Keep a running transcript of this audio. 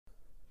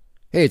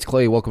Hey, it's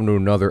Clay. Welcome to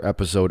another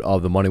episode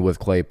of the Money with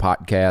Clay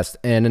podcast.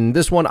 And in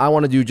this one, I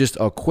want to do just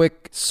a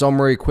quick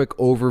summary, quick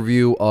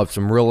overview of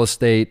some real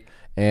estate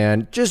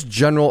and just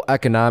general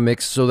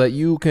economics so that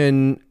you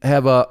can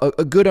have a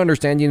good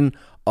understanding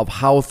of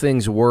how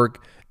things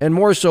work and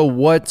more so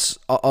what's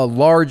a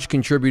large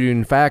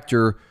contributing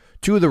factor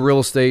to the real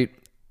estate.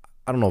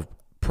 I don't know if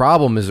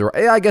problem is there.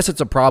 I guess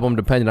it's a problem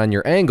depending on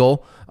your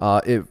angle.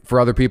 For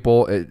other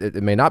people,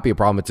 it may not be a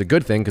problem. It's a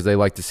good thing because they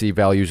like to see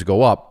values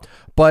go up.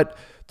 But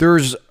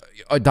there's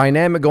a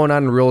dynamic going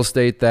on in real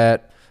estate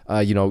that,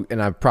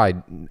 and I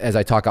probably, as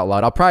I talk out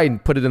loud, I'll probably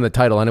put it in the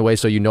title anyway,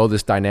 so you know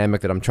this dynamic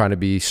that I'm trying to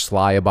be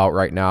sly about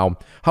right now.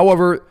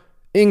 However,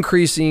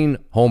 increasing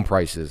home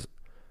prices.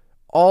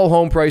 All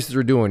home prices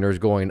are doing is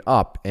going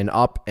up and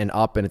up and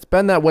up, and it's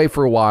been that way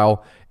for a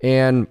while.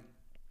 And,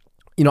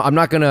 I'm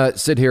not going to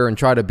sit here and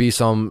try to be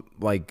some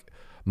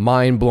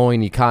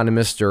mind-blowing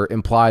economist or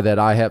imply that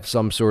I have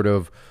some sort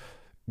of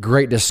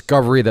great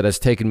discovery that has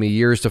taken me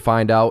years to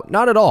find out.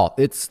 Not at all.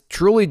 It's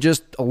truly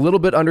just a little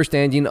bit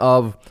understanding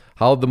of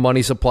how the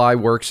money supply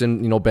works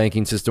and,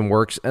 banking system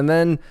works. And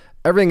then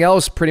everything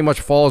else pretty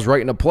much falls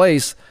right into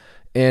place.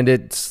 And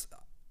it's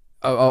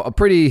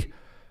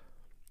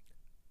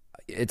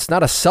it's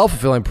not a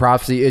self-fulfilling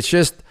prophecy. It's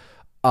just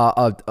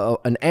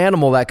an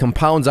animal that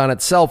compounds on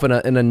itself in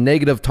a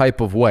negative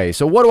type of way.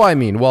 So what do I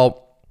mean?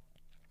 Well,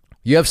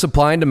 you have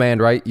supply and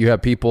demand, right? You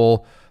have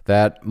people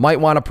that might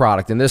want a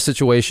product. In this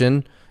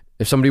situation,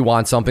 if somebody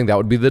wants something, that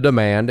would be the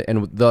demand,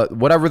 and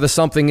whatever the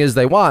something is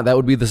they want, that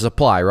would be the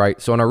supply, right?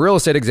 So in a real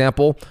estate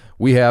example,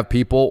 we have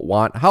people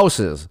want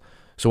houses.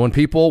 So when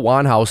people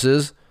want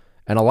houses,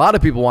 and a lot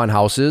of people want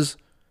houses,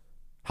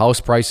 house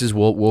prices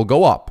will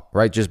go up,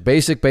 right? Just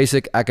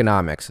basic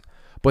economics.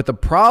 But the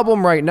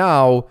problem right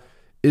now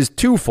is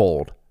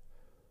twofold.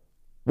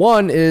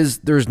 One is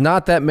there's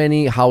not that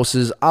many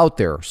houses out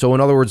there. So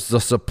in other words, the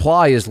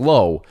supply is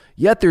low,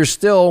 yet there's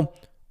still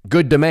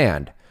good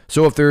demand.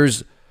 So if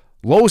there's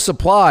low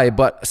supply,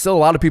 but still a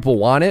lot of people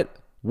want it,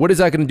 what is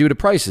that going to do to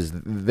prices?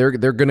 They're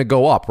going to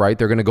go up, right?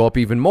 They're going to go up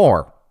even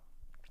more.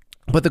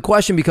 But the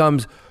question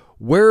becomes,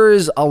 where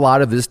is a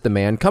lot of this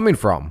demand coming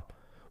from?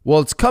 Well,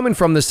 it's coming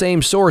from the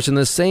same source, and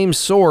the same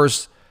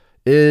source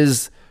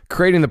is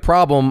creating the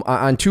problem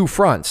on two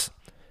fronts,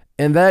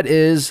 and that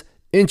is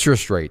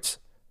interest rates,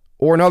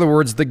 or in other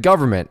words, the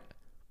government,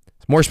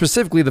 more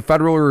specifically the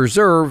Federal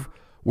Reserve,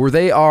 where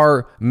they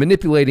are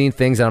manipulating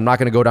things. And I'm not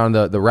going to go down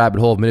the rabbit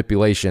hole of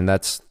manipulation.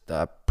 That's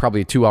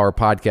probably a 2-hour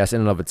podcast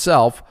in and of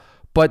itself.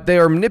 But they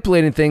are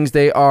manipulating things.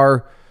 They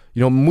are,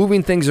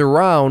 moving things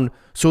around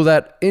so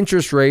that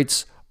interest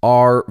rates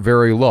are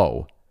very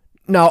low.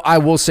 Now, I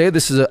will say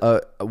this is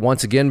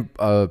once again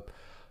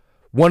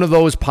one of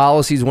those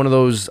policies, one of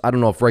those, I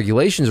don't know if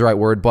regulation is the right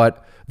word,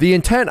 but the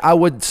intent, I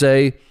would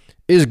say,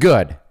 is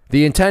good.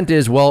 The intent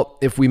is, well,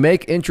 if we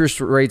make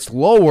interest rates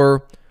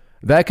lower,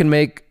 that can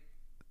make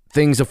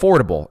things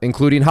affordable,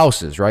 including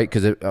houses, right?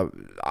 Because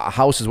a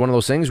house is one of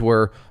those things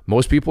where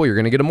most people, you're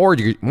going to get a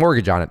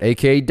mortgage on it,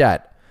 aka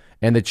debt.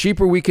 And the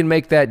cheaper we can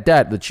make that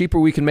debt, the cheaper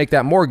we can make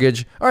that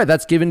mortgage, all right,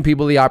 that's giving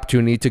people the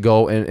opportunity to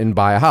go and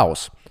buy a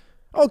house.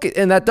 Okay,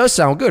 and that does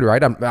sound good,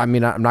 right? I'm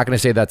not going to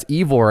say that's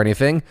evil or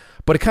anything,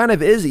 but it kind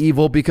of is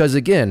evil because,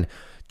 again,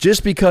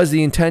 just because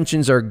the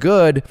intentions are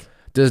good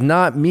does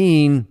not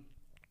mean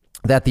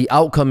that the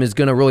outcome is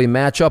going to really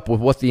match up with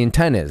what the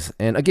intent is.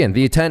 And again,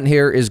 the intent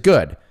here is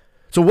good.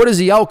 So what is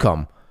the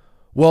outcome?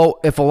 Well,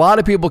 if a lot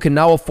of people can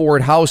now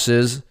afford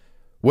houses,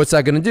 what's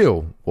that going to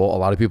do? Well, a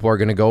lot of people are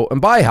going to go and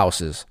buy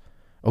houses.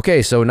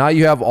 Okay, so now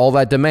you have all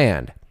that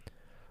demand.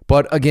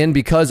 But again,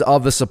 because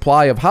of the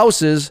supply of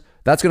houses,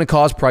 that's going to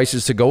cause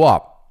prices to go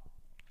up.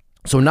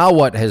 So now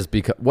what's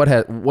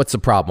the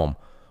problem?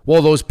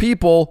 Well, those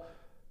people,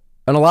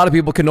 and a lot of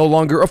people can no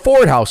longer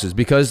afford houses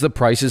because the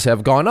prices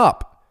have gone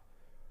up.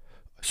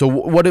 So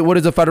what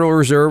is the Federal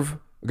Reserve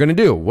going to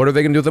do? What are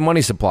they going to do with the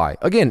money supply?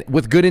 Again,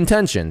 with good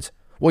intentions.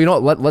 Well,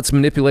 let's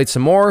manipulate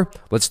some more.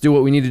 Let's do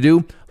what we need to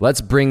do.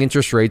 Let's bring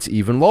interest rates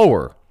even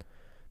lower.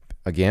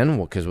 Again,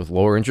 because with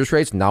lower interest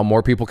rates, now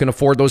more people can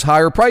afford those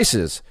higher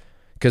prices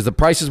because the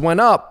prices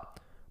went up,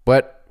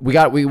 but we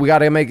got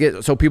to make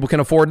it so people can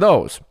afford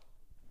those.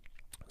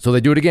 So they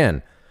do it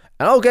again.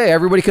 And okay,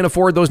 everybody can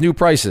afford those new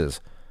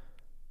prices,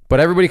 but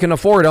everybody can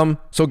afford them.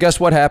 So guess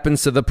what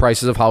happens to the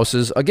prices of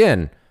houses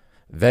again?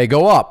 They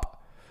go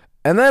up.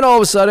 And then all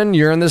of a sudden,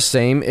 you're in the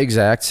same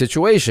exact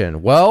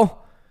situation.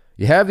 Well,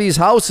 you have these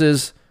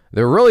houses,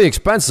 they're really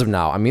expensive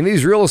now. I mean,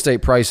 these real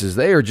estate prices,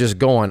 they are just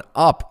going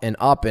up and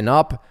up and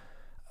up.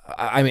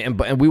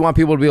 And we want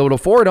people to be able to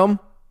afford them.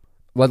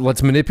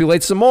 Let's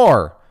manipulate some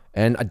more.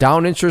 And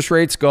down interest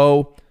rates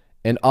go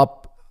and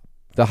up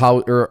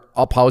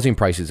housing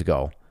prices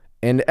go.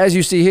 And as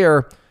you see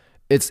here,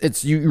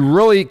 you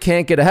really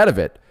can't get ahead of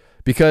it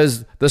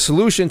because the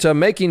solution to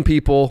making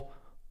people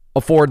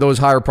afford those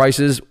higher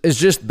prices is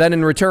just then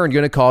in return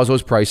going to cause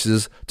those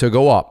prices to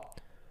go up.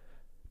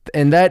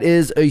 And that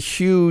is a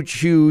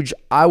huge,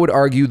 I would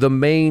argue, the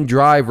main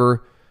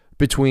driver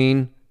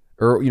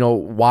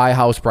why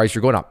house prices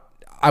are going up.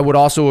 I would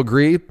also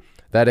agree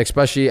that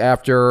especially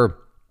after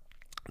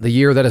the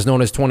year that is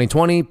known as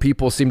 2020,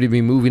 people seem to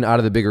be moving out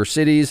of the bigger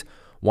cities,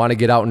 want to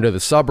get out into the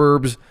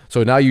suburbs.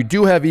 So now you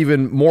do have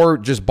even more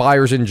just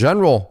buyers in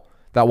general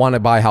that want to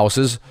buy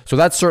houses. So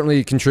that's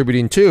certainly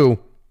contributing too.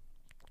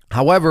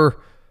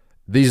 However,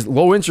 these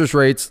low interest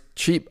rates,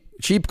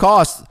 cheap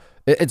costs,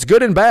 it's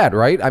good and bad,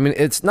 right? I mean,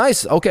 it's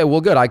nice. Okay,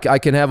 well, good. I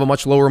can have a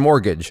much lower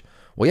mortgage.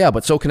 Well, yeah,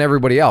 but so can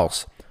everybody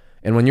else.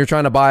 And when you're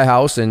trying to buy a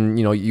house and,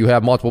 you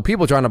have multiple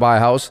people trying to buy a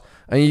house,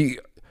 and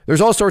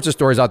there's all sorts of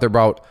stories out there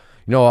about,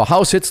 a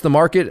house hits the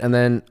market and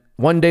then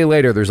one day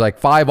later there's like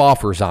 5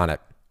 offers on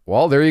it.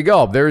 Well, there you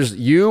go. There's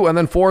you and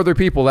then 4 other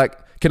people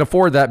that can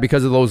afford that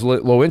because of those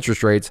low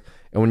interest rates.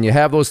 And when you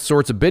have those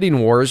sorts of bidding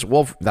wars,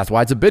 well, that's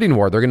why it's a bidding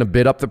war. They're going to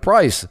bid up the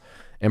price,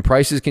 and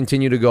prices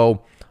continue to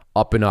go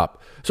up and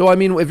up. So, I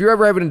mean, if you're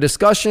ever having a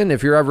discussion,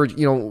 if you're ever,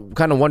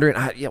 kind of wondering,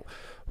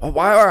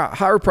 why are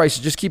higher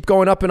prices just keep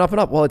going up and up and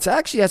up? Well, it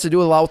actually has to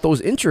do a lot with those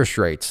interest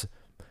rates.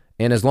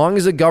 And as long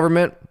as the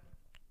government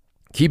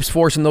keeps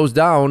forcing those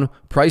down,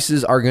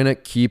 prices are going to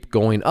keep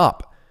going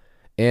up.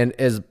 And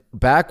as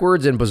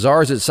backwards and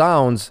bizarre as it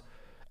sounds,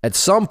 at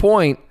some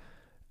point,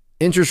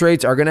 interest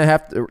rates are going to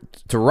have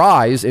to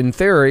rise in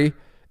theory,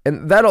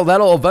 and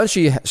that'll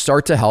eventually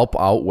start to help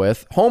out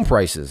with home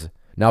prices.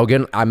 Now,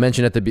 again, I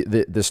mentioned at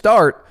the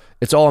start,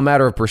 it's all a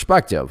matter of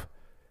perspective.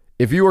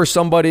 If you are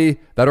somebody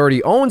that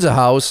already owns a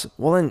house,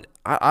 well, then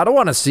I don't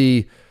want to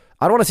see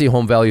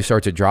home value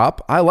start to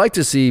drop. I like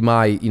to see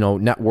my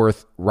net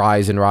worth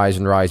rise and rise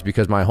and rise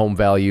because my home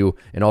value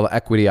and all the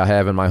equity I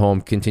have in my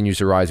home continues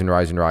to rise and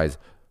rise and rise.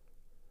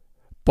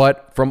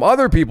 But from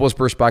other people's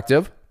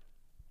perspective,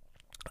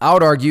 I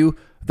would argue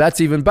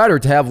that's even better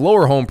to have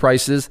lower home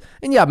prices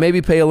and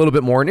maybe pay a little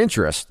bit more in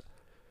interest.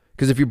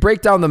 Because if you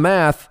break down the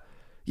math,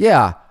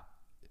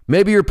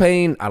 maybe you're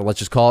paying, let's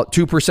just call it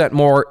 2%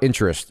 more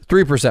interest,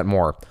 3%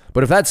 more.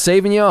 But if that's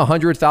saving you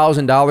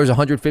 $100,000,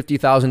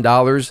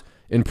 $150,000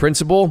 in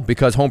principal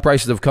because home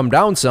prices have come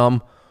down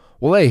some,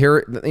 well, hey,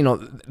 here,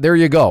 there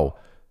you go.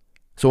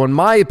 So in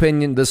my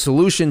opinion, the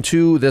solution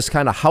to this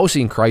kind of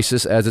housing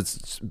crisis, as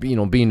it's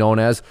being known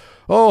as,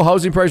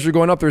 housing prices are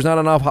going up, there's not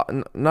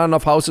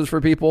enough houses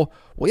for people.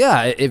 Well,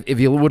 yeah, if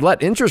you would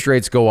let interest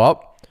rates go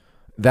up,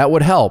 that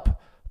would help.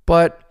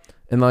 But,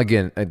 and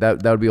again,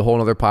 that would be a whole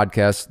other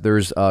podcast.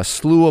 There's a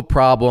slew of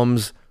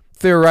problems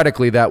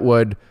theoretically that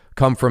would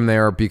come from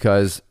there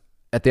because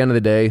at the end of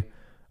the day,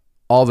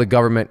 all the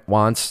government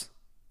wants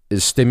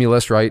is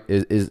stimulus, right?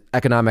 Is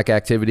economic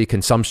activity,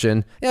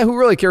 consumption. Yeah, who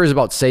really cares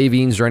about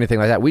savings or anything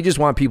like that? We just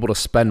want people to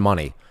spend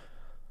money.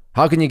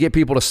 How can you get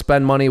people to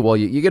spend money? Well,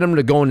 you get them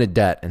to go into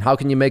debt. And how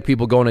can you make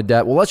people go into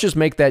debt? Well, let's just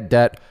make that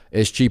debt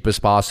as cheap as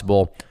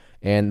possible.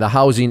 And the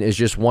housing is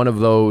just one of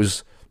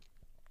those,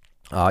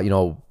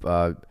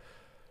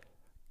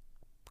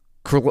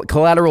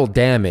 collateral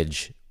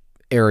damage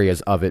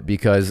areas of it,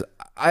 because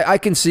I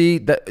can see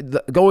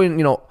that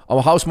going,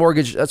 a house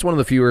mortgage, that's one of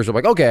the few areas I'm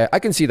like, okay, I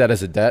can see that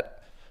as a debt.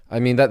 I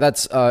mean,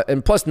 that's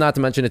and plus, not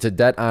to mention, it's a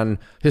debt on,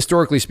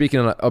 historically speaking,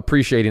 an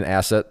appreciating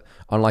asset,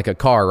 unlike a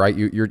car, right?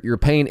 You're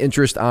paying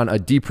interest on a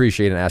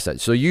depreciating asset.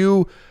 So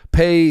you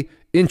pay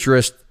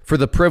interest for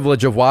the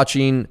privilege of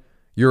watching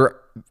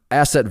your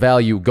asset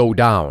value go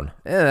down.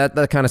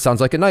 That kind of sounds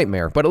like a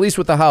nightmare. But at least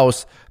with the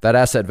house, that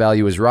asset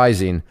value is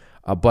rising.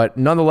 But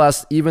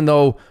nonetheless, even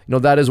though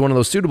that is one of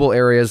those suitable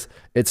areas,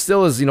 it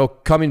still is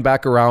coming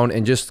back around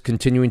and just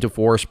continuing to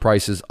force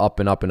prices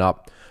up and up and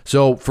up.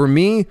 So for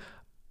me,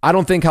 I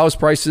don't think house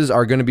prices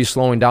are going to be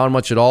slowing down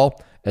much at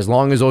all as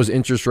long as those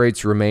interest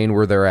rates remain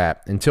where they're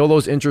at. Until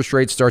those interest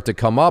rates start to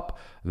come up,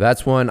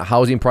 that's when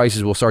housing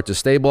prices will start to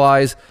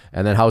stabilize.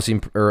 And then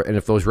and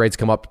if those rates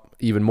come up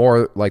even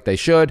more like they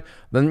should,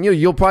 then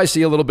you'll probably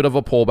see a little bit of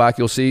a pullback.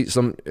 You'll see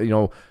some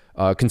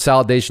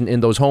consolidation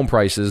in those home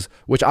prices,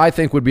 which I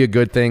think would be a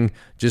good thing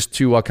just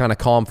to kind of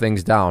calm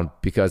things down.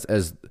 Because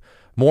as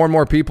more and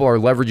more people are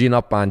leveraging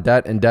up on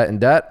debt and debt and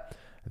debt,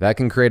 that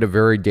can create a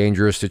very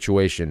dangerous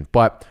situation.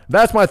 But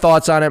that's my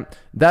thoughts on it.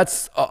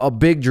 That's a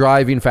big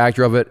driving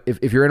factor of it.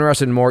 If you're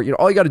interested in more,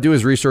 all you got to do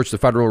is research the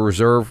Federal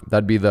Reserve.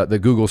 That'd be the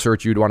Google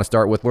search you'd want to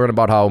start with. Learn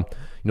about how,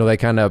 they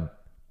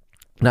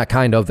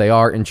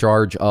are in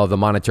charge of the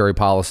monetary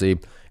policy,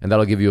 and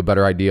that'll give you a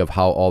better idea of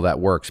how all that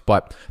works.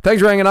 But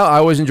thanks for hanging out. I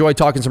always enjoy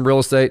talking some real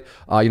estate.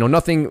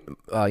 Nothing,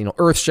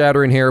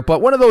 earth-shattering here,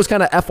 but one of those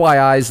kind of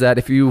FYIs that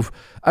if you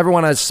ever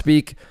want to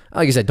speak,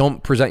 like I said,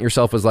 don't present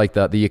yourself as like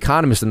the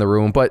economist in the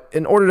room, but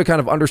in order to kind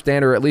of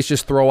understand or at least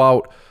just throw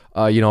out,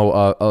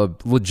 a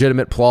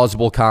legitimate,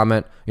 plausible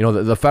comment,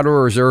 the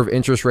Federal Reserve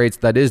interest rates,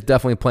 that is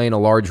definitely playing a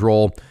large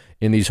role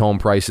in these home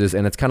prices.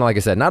 And it's kind of, like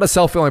I said, not a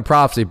self-fulfilling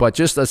prophecy, but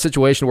just a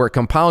situation where it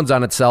compounds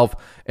on itself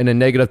in a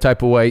negative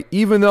type of way,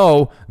 even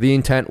though the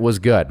intent was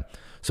good.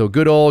 So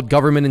good old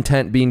government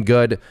intent being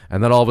good,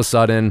 and then all of a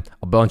sudden,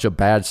 a bunch of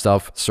bad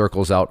stuff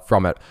circles out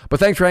from it. But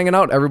thanks for hanging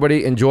out,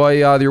 everybody. Enjoy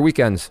your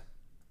weekends.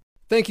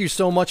 Thank you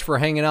so much for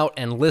hanging out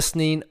and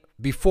listening.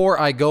 Before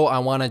I go, I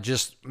want to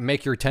just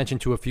make your attention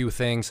to a few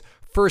things.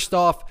 First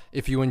off,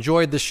 if you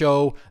enjoyed the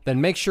show,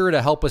 then make sure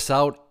to help us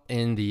out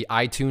in the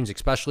iTunes,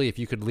 especially if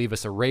you could leave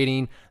us a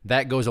rating.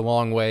 That goes a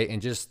long way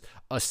and just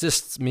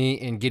assists me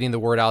in getting the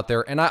word out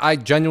there. And I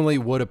genuinely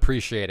would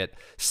appreciate it.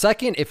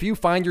 Second, if you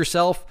find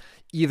yourself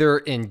either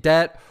in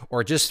debt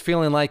or just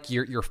feeling like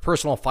your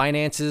personal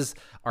finances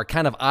are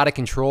kind of out of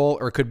control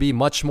or could be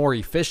much more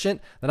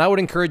efficient, then I would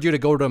encourage you to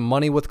go to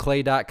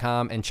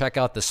moneywithclay.com and check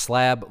out the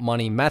Slab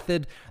Money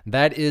Method.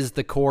 That is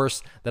the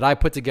course that I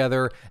put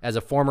together as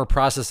a former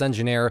process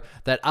engineer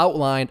that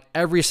outlined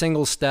every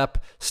single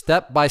step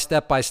by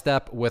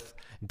step, with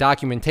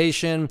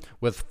documentation,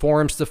 with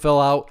forms to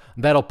fill out,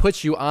 that'll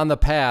put you on the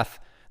path,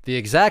 the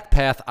exact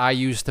path I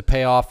used to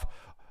pay off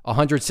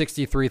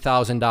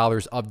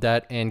 $163,000 of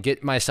debt and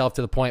get myself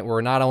to the point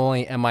where not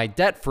only am I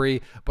debt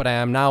free, but I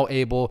am now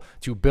able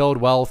to build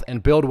wealth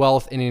and build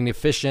wealth in an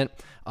efficient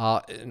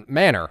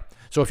manner.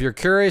 So if you're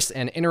curious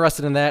and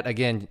interested in that,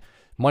 again,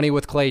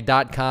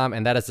 moneywithclay.com,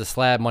 and that is the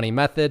Slab Money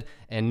Method.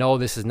 And no,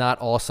 this is not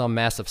all some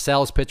massive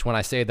sales pitch when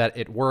I say that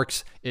it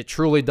works. It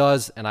truly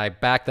does, and I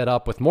back that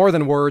up with more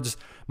than words.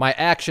 My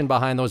action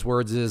behind those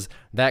words is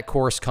that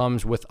course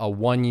comes with a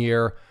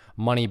 1-year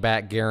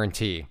money-back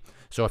guarantee.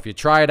 So if you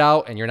try it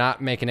out and you're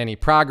not making any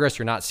progress,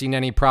 you're not seeing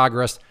any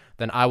progress,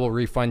 then I will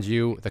refund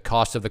you the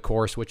cost of the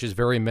course, which is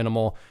very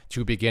minimal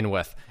to begin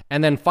with.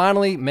 And then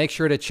finally, make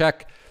sure to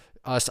check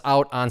us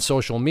out on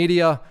social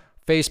media,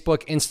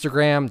 Facebook,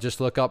 Instagram.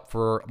 Just look up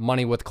for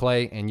Money with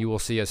Clay and you will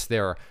see us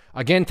there.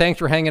 Again, thanks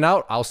for hanging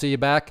out. I'll see you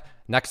back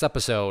next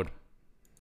episode.